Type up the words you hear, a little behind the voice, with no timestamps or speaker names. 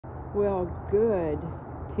Well, good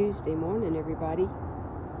Tuesday morning, everybody.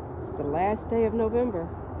 It's the last day of November.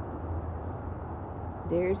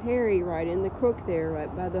 There's Harry right in the crook there,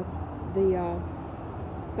 right by the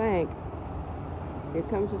bank. Here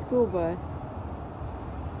comes the school bus,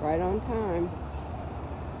 right on time.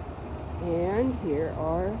 And here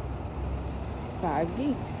are 5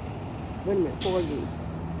 geese. Wait a minute, 4 geese.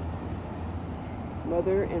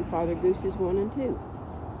 Mother and Father Gooses 1 and 2.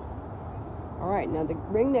 Alright, now the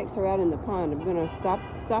ringnecks are out in the pond. I'm going to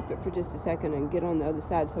stop it for just a second and get on the other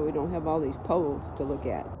side so we don't have all these poles to look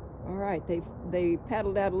at. Alright, they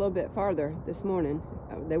paddled out a little bit farther this morning.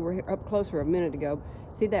 They were up closer a minute ago.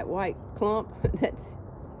 See that white clump?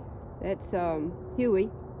 That's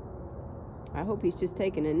Huey. I hope he's just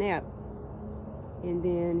taking a nap. And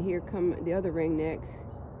then here come the other ringnecks.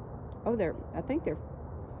 Oh, I think they're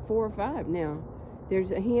 4 or 5 now.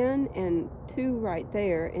 There's a hen and 2 right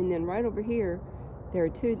there, and then right over here, there are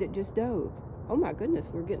 2 that just dove. Oh my goodness,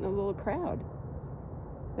 we're getting a little crowd.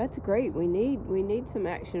 That's great. We need some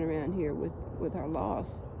action around here with our loss.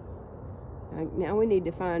 Now we need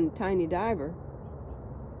to find Tiny Diver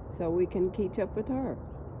so we can keep up with her.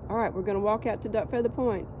 All right, we're going to walk out to Duck Feather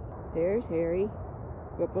Point. There's Harry.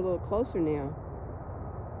 Go up a little closer now.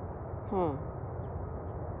 Huh.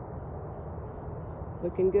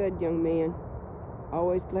 Looking good, young man.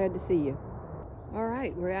 Always glad to see you. All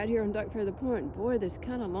right, we're out here on Duck Feather Point. Boy, there's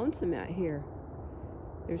kind of lonesome out here.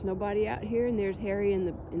 There's nobody out here, and there's Harry in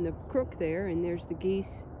the crook there, and there's the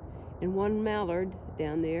geese and 1 mallard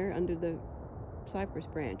down there under the cypress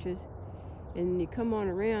branches. And you come on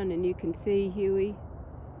around and you can see Huey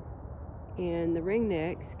and the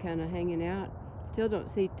ringnecks kind of hanging out. Still don't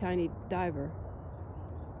see Tiny Diver,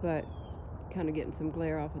 but kind of getting some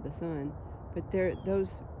glare off of the sun. But those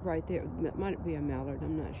right there, that might be a mallard,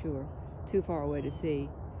 I'm not sure. Too far away to see.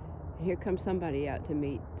 And here comes somebody out to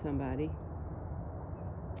meet somebody.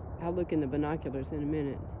 I'll look in the binoculars in a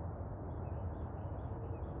minute.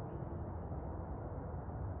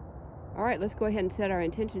 All right, let's go ahead and set our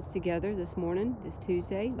intentions together this morning, this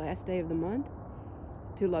Tuesday, last day of the month,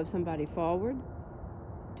 to love somebody forward,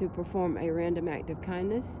 to perform a random act of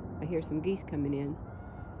kindness. I hear some geese coming in.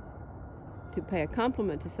 To pay a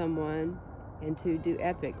compliment to someone, and to do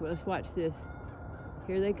epic. Well, let's watch this.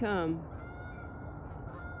 Here they come.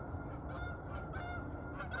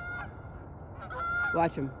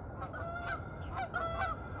 Watch them.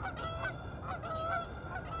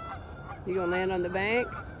 You gonna land on the bank?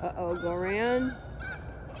 Uh-oh, go around.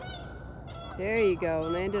 There you go,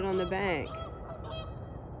 landed on the bank.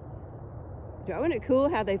 Wasn't it cool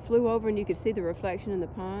how they flew over and you could see the reflection in the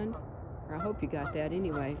pond? Or I hope you got that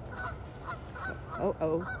anyway.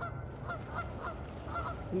 Uh-oh.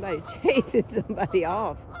 Somebody chasing somebody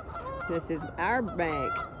off. This is our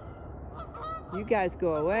bank. You guys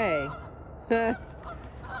go away.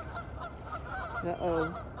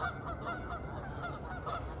 Uh-oh.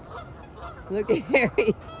 Look at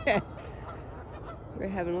Harry. We're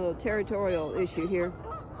having a little territorial issue here.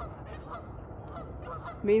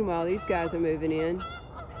 Meanwhile, these guys are moving in.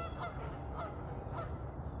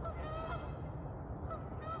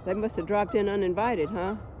 They must have dropped in uninvited,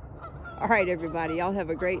 huh? All right, everybody, y'all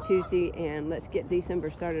have a great Tuesday, and let's get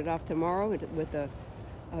December started off tomorrow with a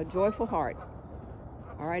joyful heart.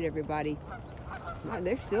 All right, everybody.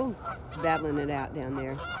 They're still battling it out down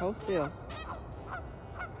there. Hold still.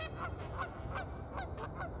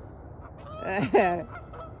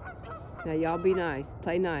 Now, y'all be nice.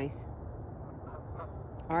 Play nice.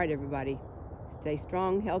 All right, everybody. Stay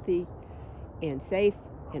strong, healthy, and safe,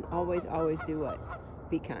 and always, always do what?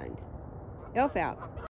 Be kind. Elf out.